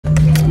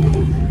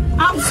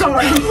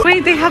sorry.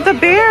 Wait, they have the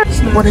bear.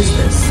 What is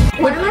this?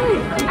 What am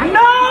I?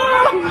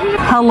 No!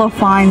 Hella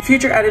fine.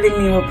 Future editing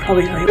me will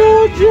probably tell you.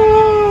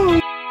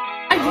 Gojo!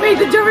 I made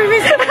the jewelry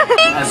reason.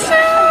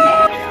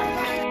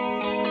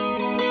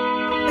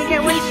 We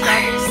get one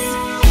strawberries.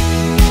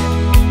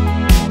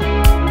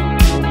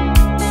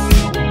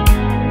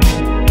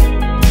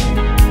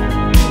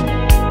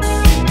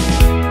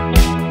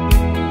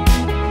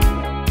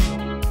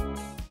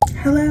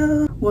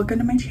 Hello, welcome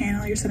to my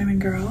channel, your cinnamon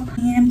girl.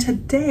 And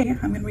today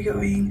I'm gonna be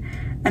going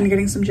and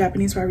getting some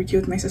Japanese barbecue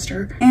with my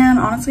sister. And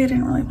honestly, I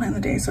didn't really plan the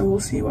day, so we'll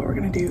see what we're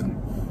gonna do.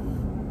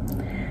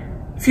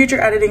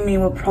 Future editing me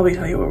will probably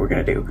tell you what we're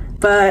gonna do.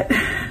 But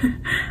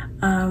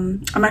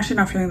I'm actually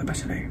not feeling the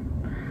best today.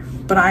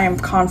 But I am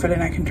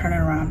confident I can turn it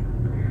around.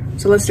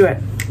 So let's do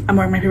it. I'm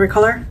wearing my favorite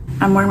color.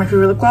 I'm wearing my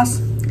favorite lip gloss.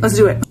 Let's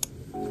do it.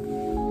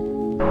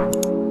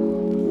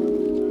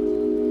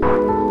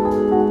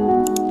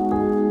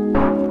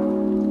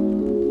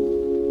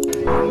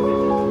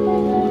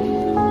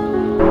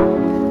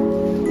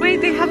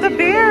 They have the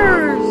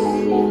bears.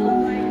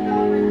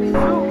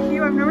 So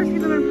cute. I've never seen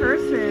them in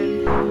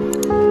person.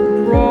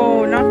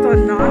 Bro, not the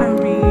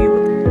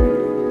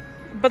Nanami.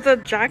 But the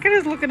jacket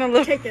is looking a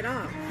little. Take it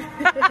off.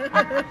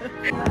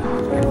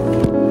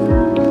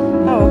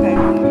 Oh, okay.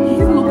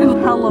 He's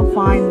looking hella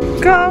fine.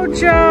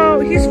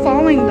 Gojo! He's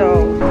falling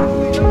though.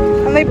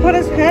 And they put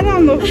his head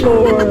on the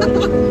floor.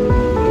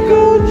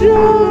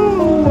 Gojo!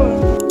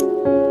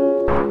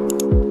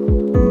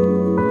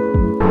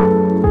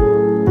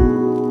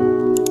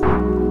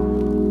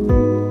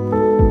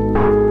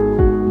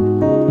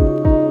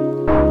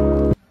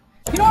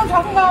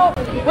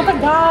 With a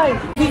guy,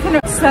 he can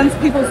sense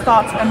people's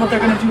thoughts and what they're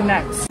gonna do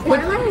next. What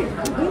am I?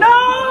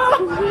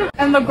 No!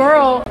 And the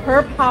girl,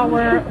 her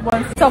power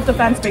was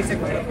self-defense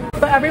basically.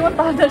 But everyone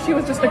thought that she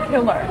was just a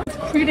killer.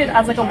 Treated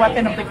as like a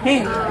weapon of the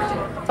king.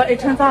 But it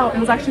turns out it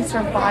was actually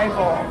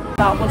survival.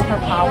 That was her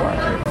power.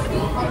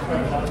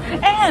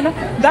 And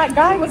that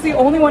guy was the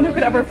only one who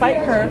could ever fight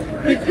her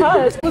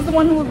because he was the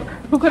one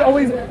who could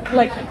always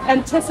like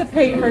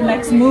anticipate her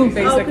next move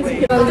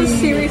basically. Oh, this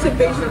serious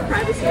invasion of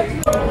privacy.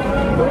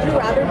 Would you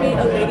rather be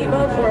a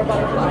ladybug or a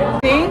butterfly? I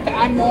think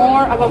I'm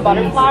more of a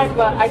butterfly,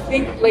 but I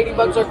think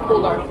ladybugs are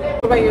cooler.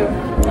 What about you?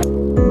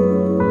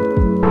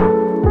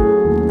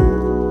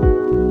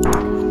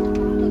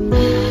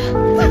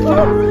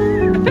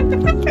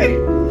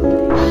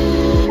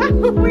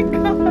 Oh my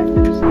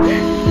gosh!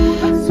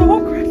 That's so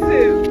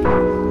aggressive!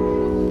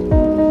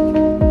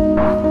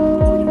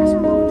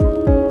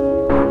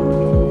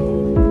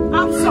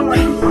 I'm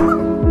sorry!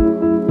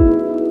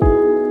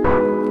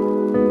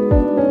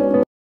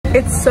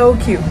 It's so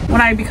cute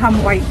when I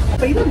become white.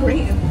 But you look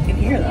great in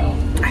here though.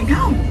 I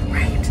know,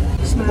 right?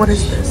 What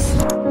is this?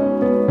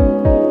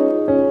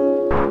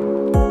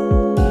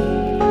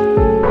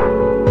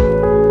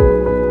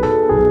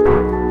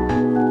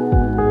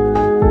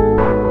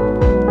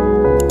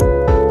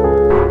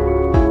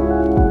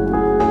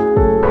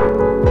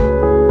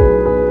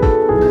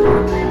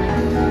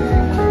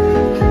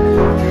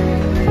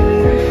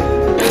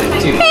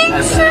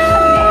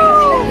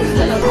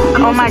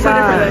 Oh my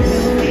god.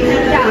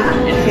 Yeah.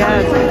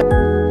 Yes.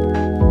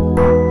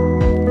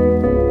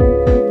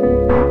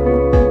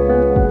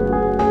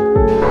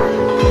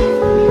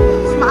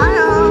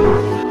 Smile.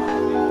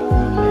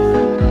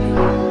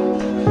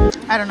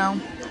 I don't know.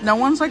 No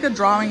one's like a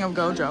drawing of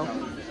Gojo.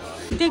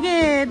 Dig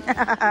it.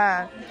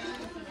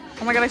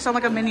 Oh my god, I sound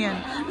like a minion.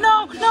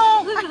 No,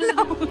 no,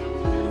 no.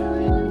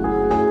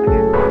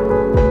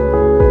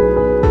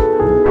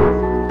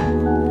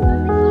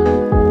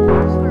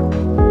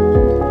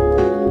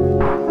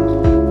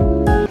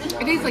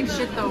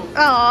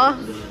 Aww.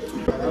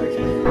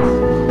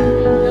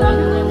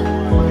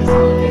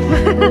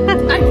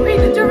 I made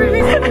the jewelry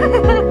reason.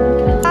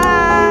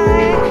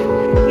 Hi.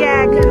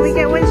 Yeah, can we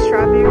get one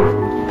strawberry?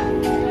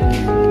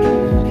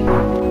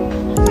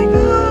 Oh my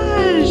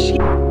gosh.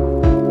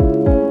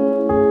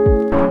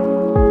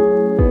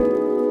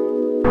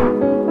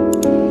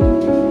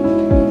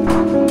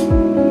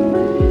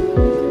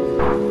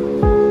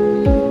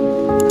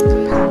 The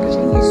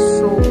packaging is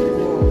so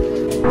cool.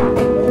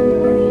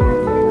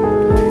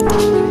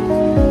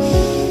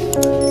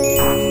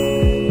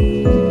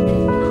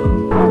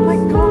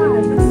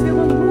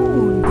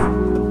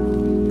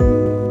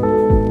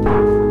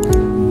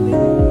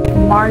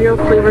 Mario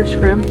flavored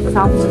shrimp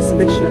sounds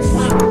suspicious.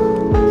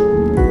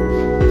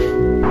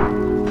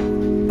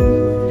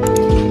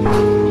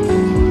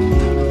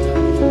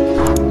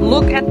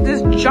 Look at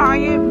this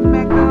giant,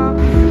 mega,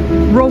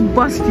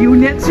 robust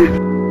unit.